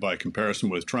by comparison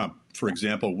with Trump. For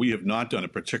example, we have not done a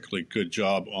particularly good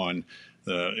job on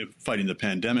fighting the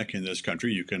pandemic in this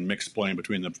country. You can mix blame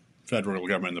between the federal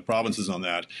government and the provinces on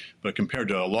that, but compared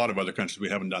to a lot of other countries, we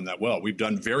haven't done that well. We've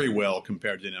done very well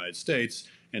compared to the United States,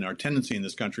 and our tendency in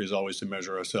this country is always to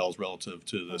measure ourselves relative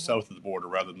to the south of the border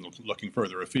rather than looking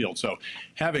further afield. So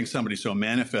having somebody so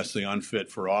manifestly unfit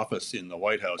for office in the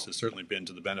White House has certainly been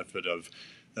to the benefit of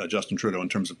Justin Trudeau in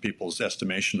terms of people's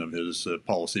estimation of his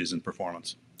policies and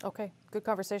performance. Okay, good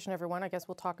conversation, everyone. I guess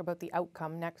we'll talk about the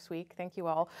outcome next week. Thank you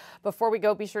all. Before we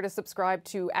go, be sure to subscribe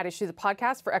to At Issue, the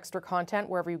podcast, for extra content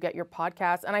wherever you get your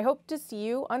podcasts. And I hope to see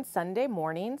you on Sunday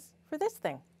mornings for this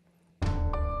thing.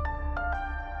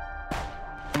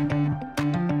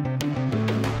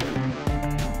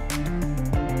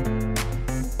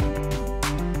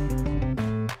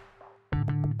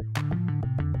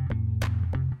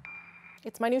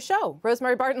 It's my new show,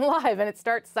 Rosemary Barton Live, and it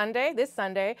starts this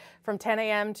Sunday, from 10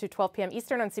 a.m. to 12 p.m.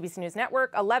 Eastern on CBC News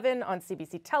Network, 11 on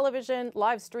CBC Television,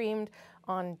 live streamed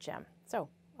on GEM. So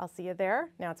I'll see you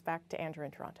there. Now it's back to Andrew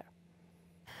in Toronto.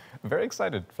 Very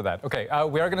excited for that. Okay,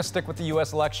 we are going to stick with the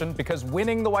U.S. election because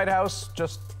winning the White House,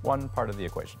 just one part of the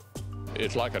equation.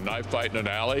 It's like a knife fight in an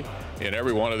alley in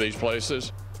every one of these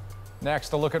places.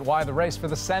 Next, a look at why the race for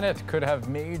the Senate could have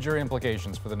major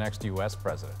implications for the next U.S.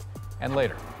 president. And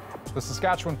later, the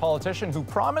Saskatchewan politician who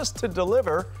promised to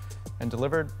deliver and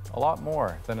delivered a lot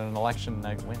more than an election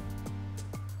night win.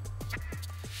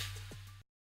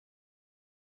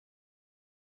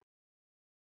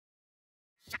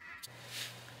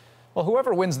 Well,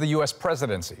 whoever wins the U.S.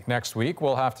 presidency next week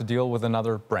will have to deal with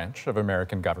another branch of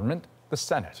American government, the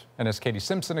Senate. And as Katie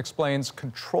Simpson explains,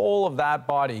 control of that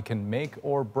body can make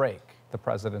or break the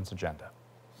president's agenda.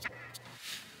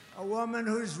 A woman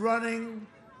who's running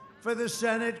for the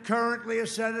Senate, currently a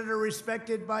senator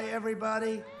respected by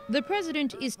everybody. The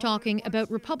president is talking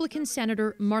about Republican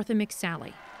Senator Martha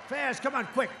McSally. Fast, come on,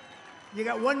 quick. You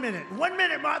got 1 minute. 1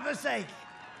 minute, Martha, say.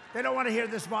 They don't want to hear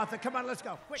this, Martha. Come on, let's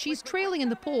go. She's trailing in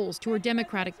the polls to her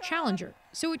Democratic challenger,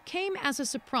 so it came as a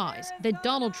surprise that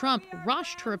Donald Trump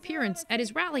rushed her appearance at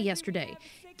his rally yesterday,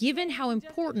 given how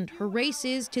important her race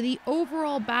is to the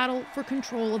overall battle for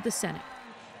control of the Senate.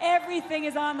 Everything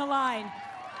is on the line.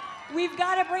 We've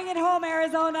got to bring it home,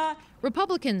 Arizona.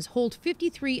 Republicans hold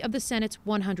 53 of the Senate's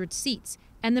 100 seats,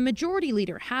 and the majority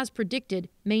leader has predicted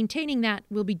maintaining that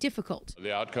will be difficult.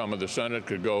 The outcome of the Senate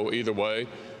could go either way.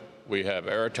 We have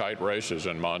airtight races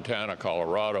in Montana,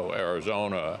 Colorado,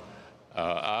 Arizona,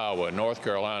 Iowa, North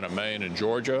Carolina, Maine, and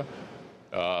Georgia.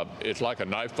 It's like a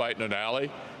knife fight in an alley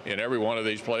in every one of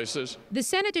these places. The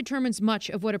Senate determines much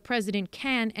of what a president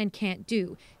can and can't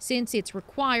do, since it's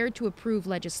required to approve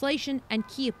legislation and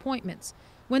key appointments.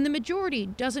 When the majority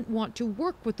doesn't want to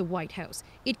work with the White House,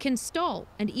 it can stall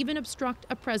and even obstruct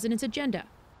a president's agenda.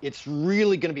 It's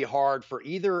really going to be hard for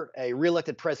either a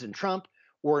re-elected President Trump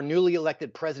or a newly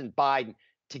elected President Biden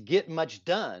to get much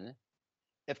done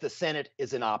if the Senate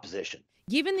is in opposition.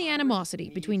 Given the animosity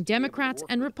between Democrats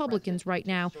and Republicans right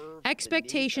now,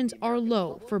 expectations are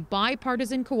low for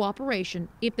bipartisan cooperation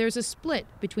if there's a split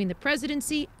between the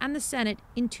presidency and the Senate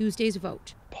in Tuesday's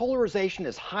vote. Polarization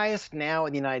is highest now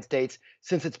in the United States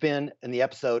since it's been in the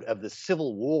episode of the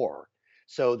Civil War.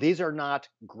 So these are not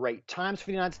great times for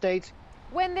the United States.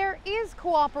 When there is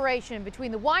cooperation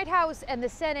between the White House and the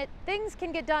Senate, things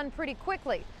can get done pretty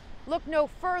quickly. Look no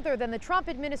further than the Trump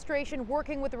administration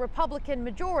working with the Republican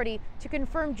majority to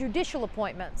confirm judicial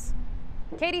appointments.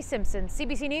 Katie Simpson,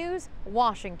 CBC News,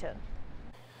 Washington.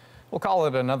 We'll call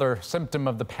it another symptom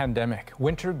of the pandemic.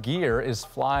 Winter gear is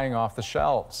flying off the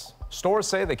shelves. Stores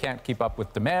say they can't keep up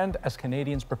with demand as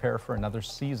Canadians prepare for another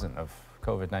season of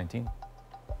COVID-19.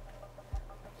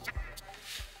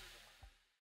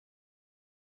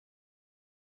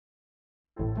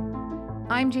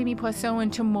 I'm Jamie Poisson,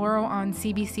 and tomorrow on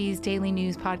CBC's daily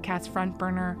news podcast Front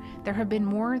Burner, there have been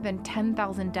more than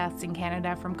 10,000 deaths in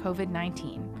Canada from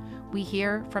COVID-19. We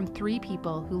hear from 3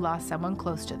 people who lost someone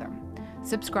close to them.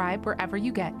 Subscribe wherever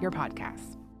you get your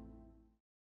podcasts.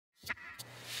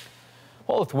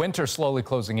 Well, with winter slowly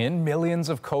closing in, millions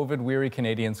of COVID-weary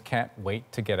Canadians can't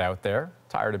wait to get out there.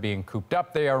 Tired of being cooped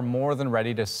up, they are more than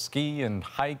ready to ski and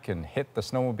hike and hit the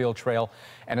snowmobile trail.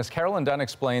 And as Carolyn Dunn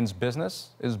explains, business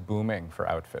is booming for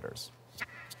outfitters.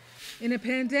 In a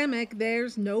pandemic,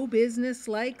 there's no business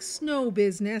like snow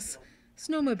business.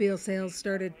 Snowmobile sales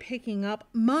started picking up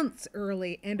months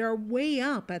early and are way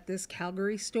up at this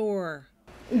Calgary store.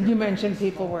 You mentioned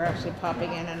people were actually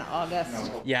popping in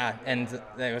August. Yeah, and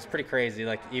it was pretty crazy.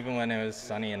 Like, even when it was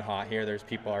sunny and hot here, there's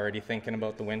people already thinking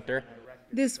about the winter.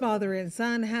 This father and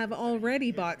son have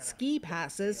already bought ski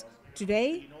passes.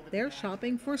 Today, they're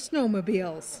shopping for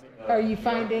snowmobiles. Are you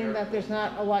finding that there's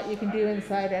not a lot you can do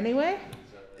inside anyway?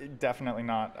 Definitely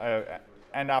not.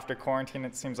 And after quarantine,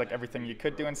 it seems like everything you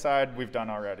could do inside, we've done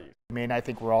already. I mean, I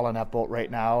think we're all in that boat right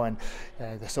now, and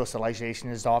the socialization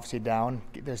is obviously down.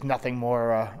 There's nothing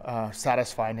more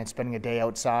satisfying than spending a day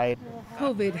outside.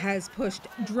 COVID has pushed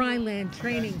dryland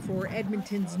training for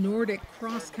Edmonton's Nordic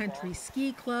cross-country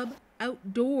ski club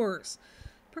outdoors.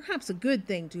 Perhaps a good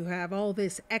thing to have all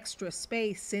this extra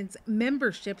space since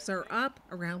memberships are up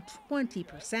around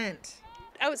 20%.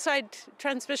 Outside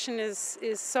transmission is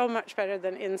so much better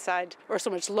than inside, or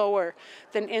so much lower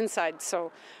than inside.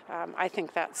 So I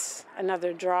think that's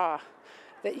another draw,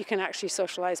 that you can actually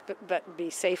socialize but be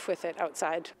safe with it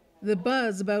outside. The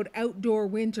buzz about outdoor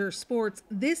winter sports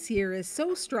this year is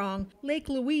so strong, Lake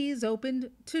Louise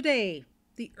opened today,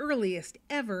 the earliest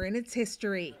ever in its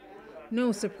history.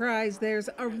 No surprise there's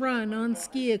a run on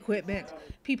ski equipment.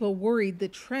 People worried the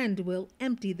trend will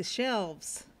empty the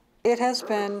shelves. It has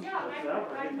been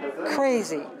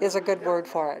crazy is a good word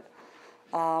for it.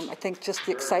 I think just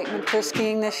the excitement for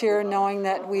skiing this year, knowing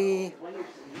that we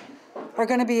are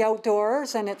going to be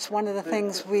outdoors and it's one of the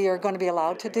things we are going to be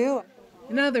allowed to do.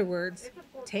 In other words,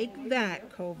 take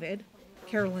that, COVID.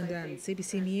 Carolyn Dunn,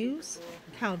 CBC News,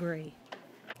 Calgary.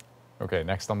 Okay,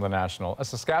 next on The National. A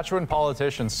Saskatchewan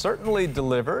politician certainly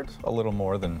delivered a little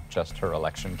more than just her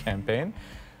election campaign.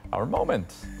 Our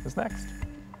moment is next.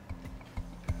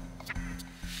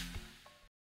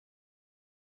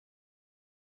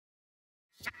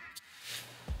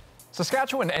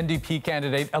 Saskatchewan NDP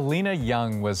candidate Alina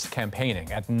Young was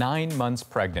campaigning at 9 months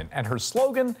pregnant, and her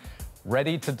slogan,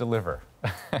 ready to deliver.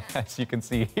 As you can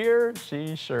see here,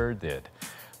 she sure did.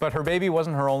 But her baby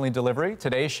wasn't her only delivery.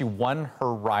 Today, she won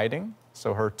her riding,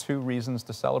 so her 2 reasons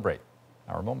to celebrate.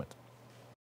 Our moment.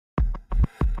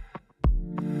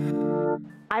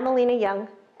 I'm Alina Young,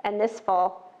 and this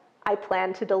fall, I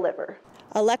plan to deliver.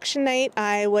 election night,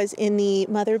 I was in the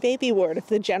mother-baby ward of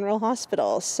the General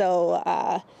Hospital.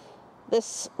 So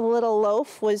this little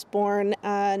loaf was born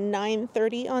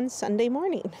 9:30 on Sunday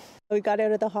morning. We got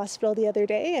out of the hospital the other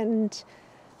day, and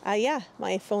yeah,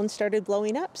 my phone started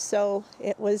blowing up. So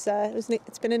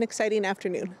it's been an exciting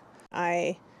afternoon.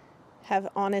 I have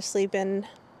honestly been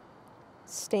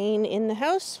staying in the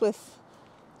house with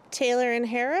Taylor and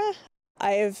Hera.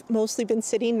 I've mostly been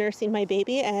sitting nursing my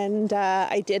baby, and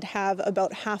I did have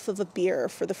about half of a beer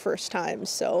for the first time.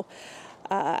 So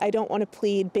I don't want to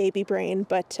plead baby brain,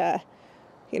 but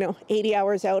 80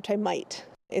 hours out, I might.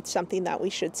 It's something that we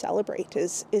should celebrate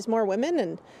is more women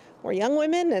and more young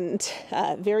women and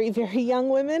very, very young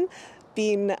women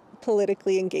being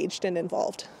politically engaged and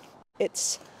involved.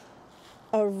 It's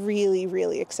a really,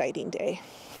 really exciting day.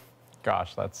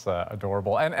 Gosh, that's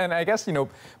adorable. And I guess,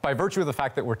 by virtue of the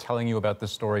fact that we're telling you about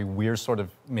this story, we're sort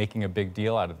of making a big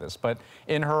deal out of this. But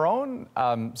in her own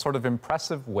sort of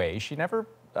impressive way, she never,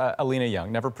 Alina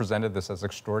Young, never presented this as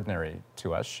extraordinary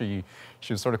to us. She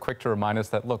was sort of quick to remind us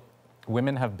that, look,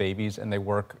 women have babies and they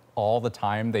work all the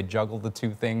time. They juggle the two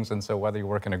things. And so whether you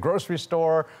work in a grocery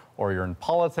store or you're in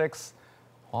politics,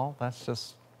 well, that's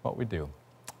just what we do.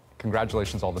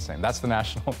 Congratulations all the same. That's the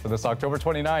National for this October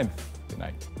 29th. Good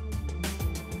night.